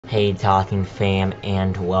Hey Talking fam,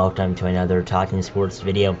 and welcome to another Talking Sports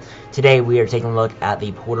video. Today we are taking a look at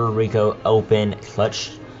the Puerto Rico Open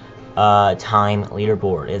clutch time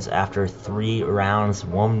leaderboard. It's after 3 rounds,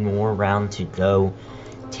 one more round to go.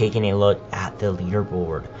 Taking a look at the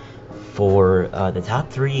leaderboard for the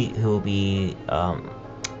top 3 who will be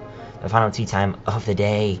the final tee time of the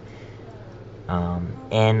day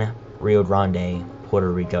in Rio Grande, Puerto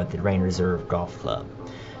Rico at the Rain Reserve Golf Club.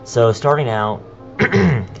 So starting out,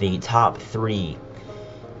 the top 3,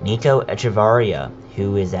 Nico Echevarria,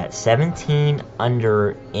 who is at 17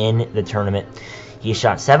 under in the tournament. He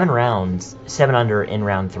shot 7 under in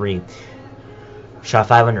round 3. Shot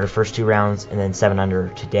 5 under first 2 rounds, and then 7 under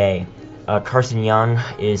today. Carson Young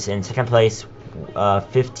is in second place,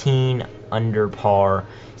 15 under par.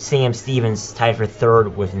 Sam Stevens tied for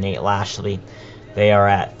third with Nate Lashley. They are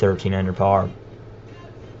at 13 under par.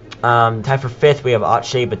 Tied for 5th, we have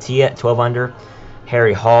Akshay Bhatia at 12 under.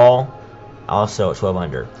 Harry Hall, also at 12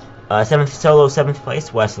 under. 7th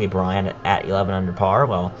place, Wesley Bryan at 11 under par.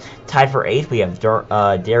 Well, tied for 8th, we have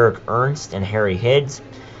Derek Ernst and Harry Higgs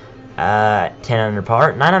at 10 under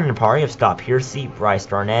par. 9 under par, you have Scott Piercy, Bryce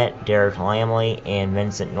Darnett, Derek Lamley, and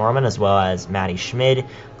Vincent Norman, as well as Matty Schmid,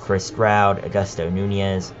 Chris Stroud, Augusto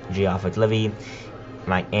Nunez, Geoffrey Livy,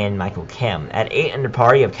 and Michael Kim. At 8 under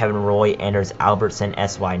par, you have Kevin Roy, Anders Albertson,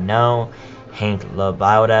 S.Y. No, Hank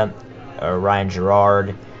LaBauda, Ryan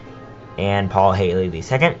Gerard, and Paul Haley the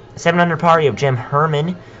second. 7 under par, you have Jim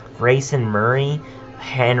Herman, Grayson Murray,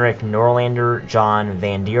 Henrik Norlander, John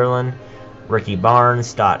Van Deerlen, Ricky Barnes,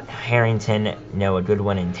 Scott Harrington, Noah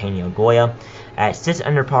Goodwin, and Tanio Goya. At 6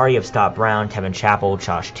 under par, you have Scott Brown, Kevin Chappell,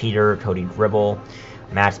 Josh Teeter, Cody Gribble,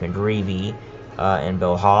 Matt McGreevy, and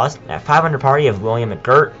Bill Haas. At 5 under par, you have William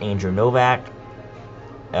McGirt, Andrew Novak,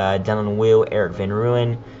 Dylan Wu, Eric Van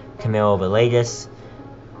Rooyen, Camilo Villegas.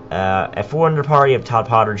 At 4 under par, you have Todd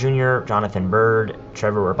Potter Jr., Jonathan Bird,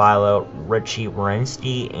 Trevor Rabilo, Richie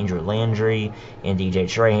Wierenski, Andrew Landry, and DJ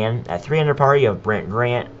Trahan. At 3 under par, you have Brent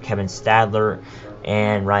Grant, Kevin Stadler,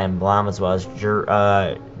 and Ryan Blum, as well as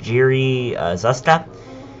Jiri Zusta.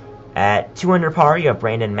 At 2 under par, you have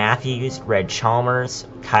Brandon Matthews, Red Chalmers,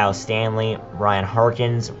 Kyle Stanley, Ryan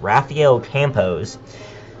Harkins, Rafael Campos.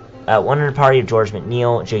 At 1 under par, you have George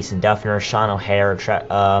McNeil, Jason Duffner, Sean O'Hare,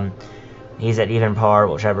 he's at even par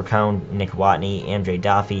with Trevor Cohn, Nick Watney, MJ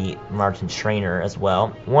Duffy, Martin Schreiner as well.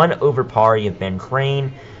 1 over par, you have Ben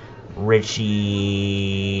Crane,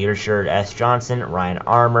 Richard S. Johnson, Ryan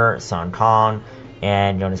Armour, Son Kong,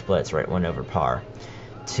 and Jonas Blitz, right 1 over par.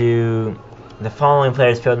 The following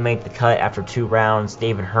players failed to make the cut after 2 rounds: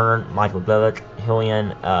 David Hearn, Michael Billick,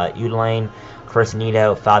 Julian Udelaine, Chris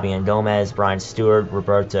Nito, Fabian Gomez, Brian Stewart,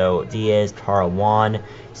 Roberto Diaz, Carl Wan,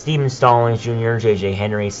 Steven Stallings Jr., J.J.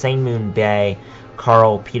 Henry, St. Moon Bay,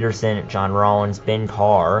 Carl Peterson, John Rollins, Ben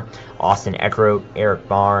Carr, Austin Eckroat, Eric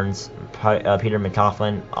Barnes, Peter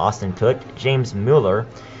McCaughlin, Austin Cook, Jesse Mueller,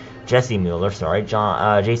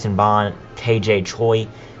 Jason Bond, K.J. Choi,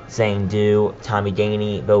 Zhang Du, Tommy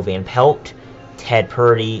Daney, Bo Van Pelt, Ted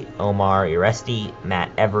Purdy, Omar Uresti, Matt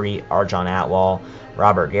Every, Arjon Atwal,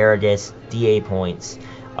 Robert Garrigus, D.A. Points,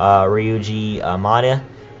 Ryuji Amada,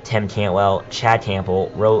 Tim Cantwell, Chad Campbell,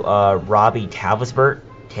 Robbie Calvisbert,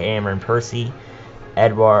 Cameron Percy,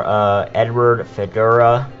 Edward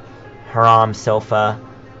Fedora, Haram Sofa,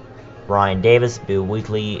 Brian Davis, Boo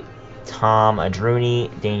Wheatley, Tom Adruni,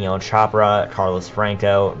 Daniel Chopra, Carlos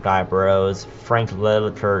Franco, Guy Burrows, Frank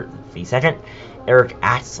Lilliker II, Eric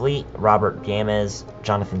Axley, Robert Gamez,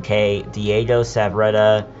 Jonathan K, Diego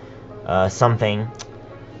Savretta, something.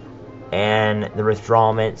 And the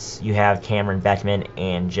withdrawals, you have Cameron Beckman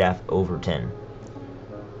and Jeff Overton.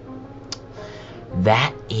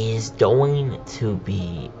 That is going to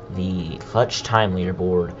be the clutch time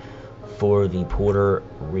leaderboard for the Puerto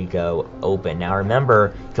Rico Open. Now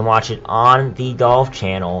remember, you can watch it on the Golf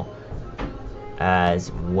Channel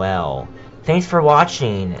as well. Thanks for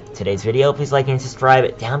watching today's video. Please like and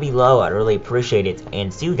subscribe down below. I'd really appreciate it.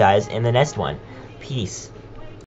 And see you guys in the next one. Peace.